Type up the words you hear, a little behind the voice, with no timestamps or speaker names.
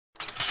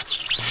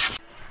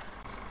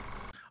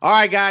All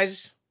right,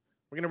 guys.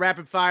 We're going to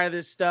rapid fire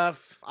this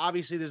stuff.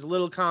 Obviously, there's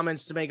little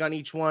comments to make on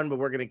each one, but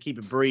we're going to keep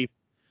it brief.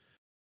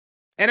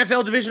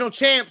 NFL divisional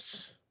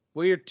champs.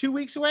 We're 2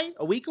 weeks away,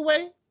 a week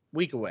away,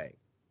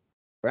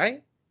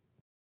 right?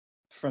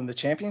 From the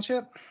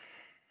championship?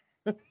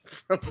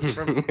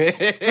 from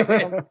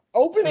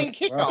opening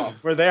kickoff.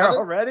 We're there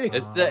already.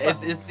 It's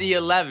the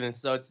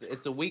 11th, so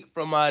it's a week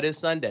from this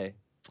Sunday.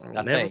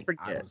 I'll never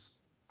forget.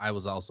 I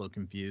was also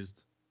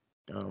confused.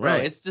 All Bro,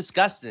 right. it's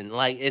disgusting.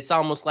 Like, it's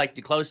almost like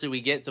the closer we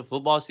get to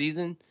football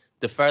season,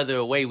 the further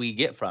away we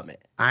get from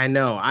it. I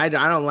know. I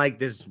don't like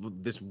this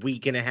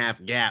week and a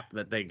half gap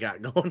that they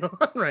got going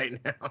on right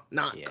now.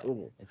 Not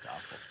cool. It's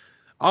awful.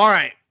 All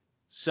right.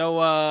 So,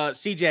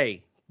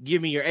 CJ,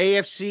 give me your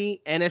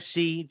AFC,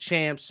 NFC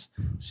champs,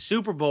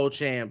 Super Bowl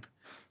champ,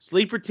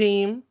 sleeper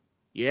team,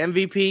 your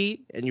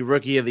MVP, and your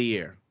rookie of the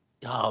year.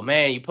 Oh,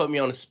 man, you put me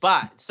on the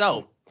spot.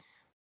 So,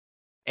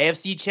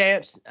 AFC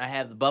champs, I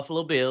have the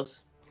Buffalo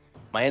Bills.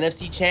 My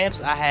NFC champs,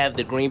 I have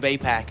the Green Bay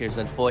Packers,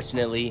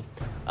 unfortunately.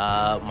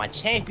 My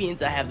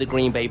champions, I have the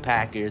Green Bay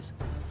Packers.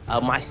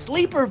 My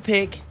sleeper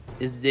pick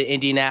is the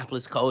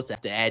Indianapolis Colts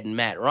after adding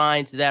Matt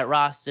Ryan to that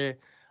roster.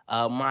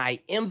 My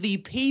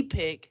MVP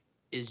pick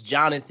is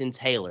Jonathan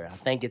Taylor. I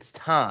think it's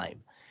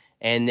time.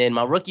 And then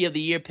my rookie of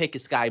the year pick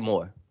is Sky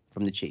Moore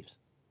from the Chiefs.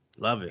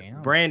 Love it.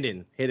 Damn.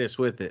 Brandon, hit us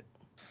with it.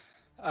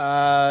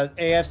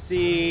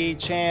 AFC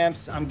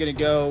champs, I'm going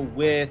to go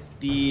with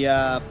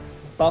the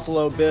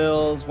Buffalo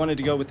Bills. Wanted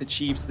to go with the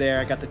Chiefs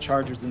there. I got the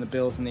Chargers and the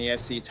Bills in the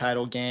AFC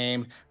title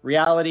game.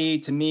 Reality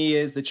to me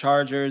is the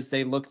Chargers.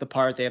 They look the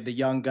part. They have the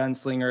young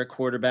gunslinger at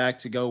quarterback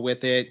to go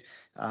with it.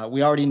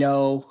 We already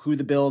know who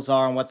the Bills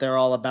are and what they're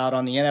all about.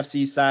 On the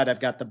NFC side, I've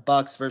got the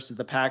Bucks versus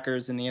the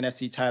Packers in the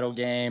NFC title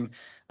game.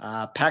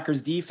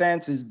 Packers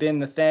defense has been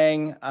the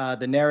thing,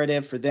 the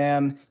narrative for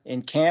them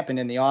in camp and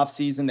in the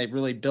offseason. They've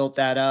really built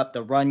that up.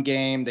 The run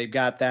game, they've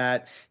got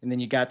that. And then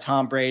you got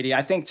Tom Brady.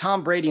 I think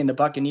Tom Brady and the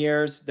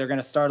Buccaneers, they're going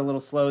to start a little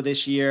slow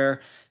this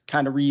year,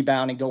 kind of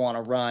rebound and go on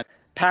a run.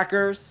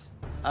 Packers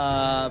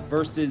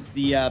versus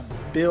the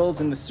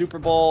Bills in the Super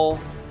Bowl.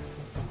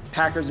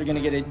 Packers are going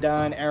to get it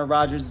done. Aaron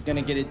Rodgers is going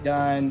to get it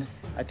done.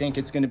 I think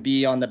it's going to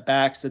be on the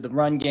backs of the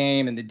run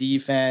game and the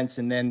defense.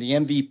 And then the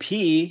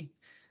MVP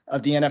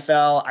of the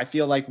NFL, I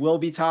feel like will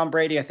be Tom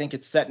Brady. I think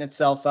it's setting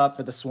itself up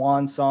for the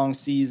swan song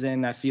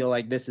season. I feel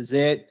like this is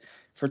it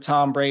for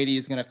Tom Brady.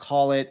 He's going to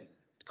call it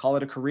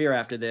a career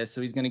after this. So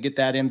he's going to get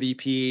that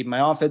MVP. My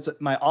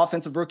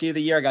offensive rookie of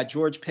the year, I got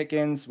George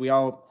Pickens. We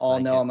all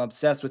know I'm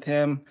obsessed with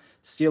him.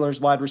 Steelers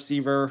wide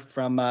receiver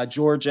from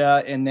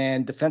Georgia. And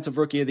then defensive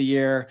rookie of the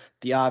year,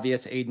 the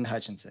obvious Aiden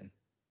Hutchinson.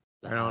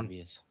 Not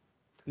obvious.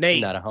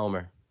 Nate, not a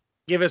homer.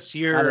 Give us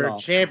your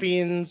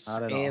champions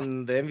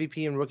and the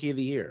MVP and rookie of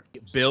the year.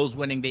 Bills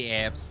winning the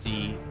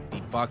AFC,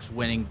 the Bucks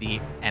winning the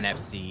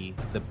NFC,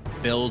 the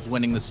Bills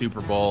winning the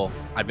Super Bowl.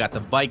 I've got the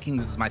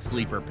Vikings as my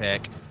sleeper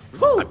pick.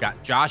 Woo! I've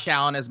got Josh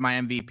Allen as my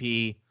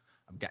MVP.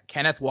 I've got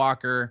Kenneth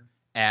Walker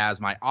as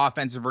my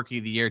offensive rookie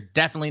of the year.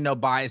 Definitely no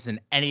bias in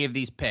any of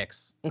these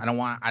picks. I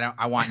want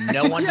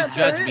no one to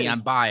judge me on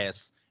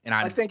bias. And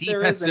on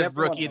defensive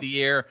rookie of the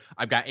year,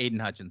 I've got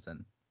Aiden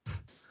Hutchinson.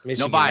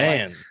 Michigan, no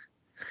bias. Man.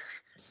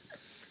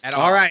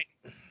 All right.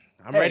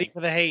 I'm ready for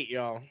the hate,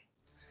 y'all.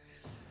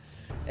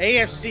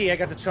 AFC, I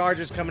got the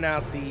Chargers coming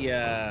out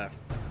the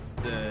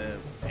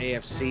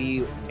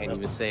AFC. Can't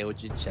even say it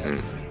with your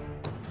chest.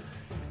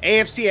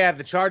 AFC, I have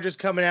the Chargers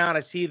coming out. I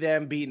see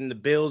them beating the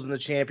Bills in the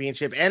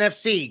championship.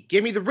 NFC,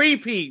 give me the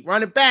repeat.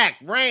 Run it back.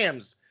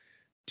 Rams.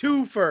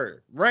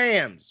 Twofer.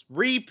 Rams.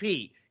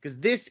 Repeat. Because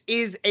this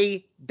is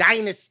a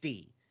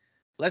dynasty.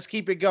 Let's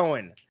keep it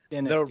going.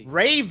 Dynasty. The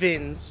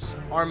Ravens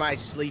are my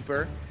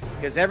sleeper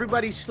because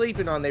everybody's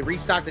sleeping on. They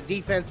restocked the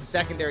defense. The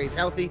secondary is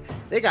healthy.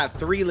 They got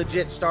 3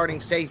 legit starting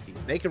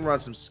safeties. They can run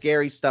some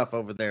scary stuff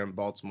over there in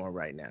Baltimore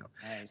right now.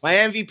 Nice. My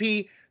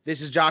MVP,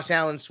 this is Josh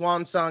Allen's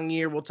swan song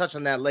year. We'll touch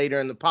on that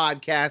later in the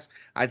podcast.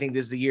 I think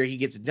this is the year he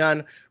gets it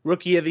done.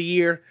 Rookie of the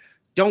year,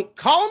 don't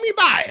call me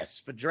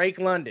biased, but Drake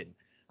London.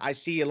 I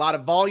see a lot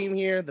of volume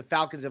here. The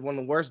Falcons have one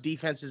of the worst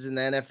defenses in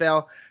the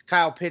NFL.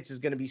 Kyle Pitts is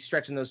going to be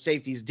stretching those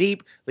safeties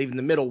deep, leaving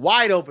the middle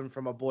wide open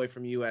from a boy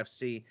from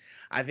UFC.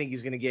 I think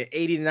he's going to get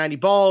 80 to 90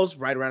 balls,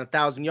 right around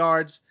 1,000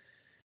 yards.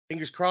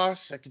 Fingers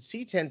crossed. I could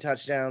see 10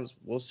 touchdowns.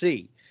 We'll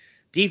see.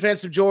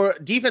 Defensive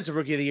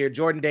rookie of the year,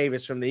 Jordan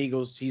Davis from the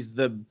Eagles. He's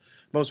the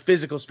most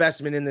physical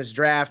specimen in this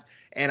draft,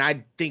 and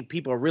I think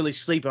people are really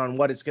sleeping on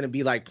what it's going to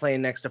be like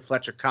playing next to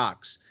Fletcher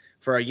Cox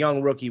for a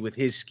young rookie with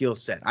his skill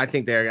set. I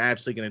think they're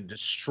absolutely going to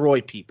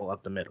destroy people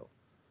up the middle.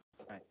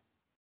 Nice.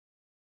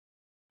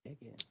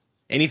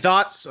 Any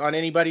thoughts on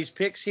anybody's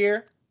picks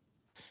here?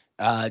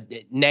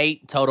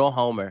 Nate, total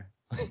homer.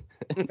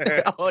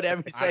 On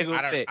every single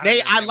pick.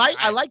 Nate,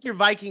 I like your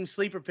Viking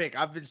sleeper pick.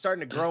 I've been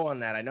starting to grow on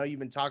that. I know you've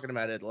been talking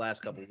about it the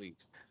last couple of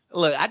weeks.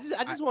 Look, I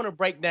just want to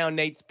break down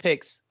Nate's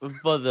picks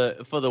for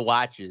the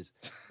watchers.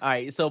 All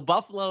right, so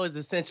Buffalo is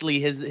essentially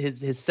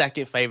his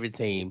second favorite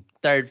team,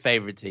 third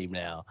favorite team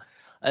now.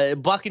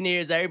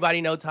 Buccaneers, everybody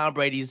know Tom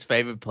Brady's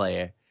favorite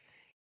player.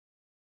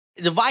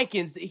 the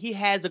Vikings, he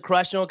has a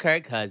crush on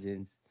Kirk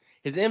Cousins.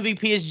 His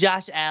MVP is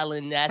Josh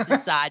Allen. That's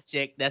his side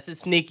chick. That's his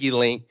sneaky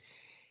link.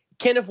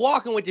 Kenneth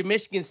Walker went to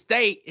Michigan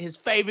State, his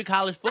favorite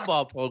college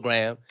football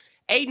program.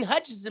 Aiden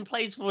Hutchinson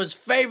plays for his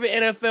favorite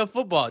NFL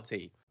football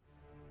team.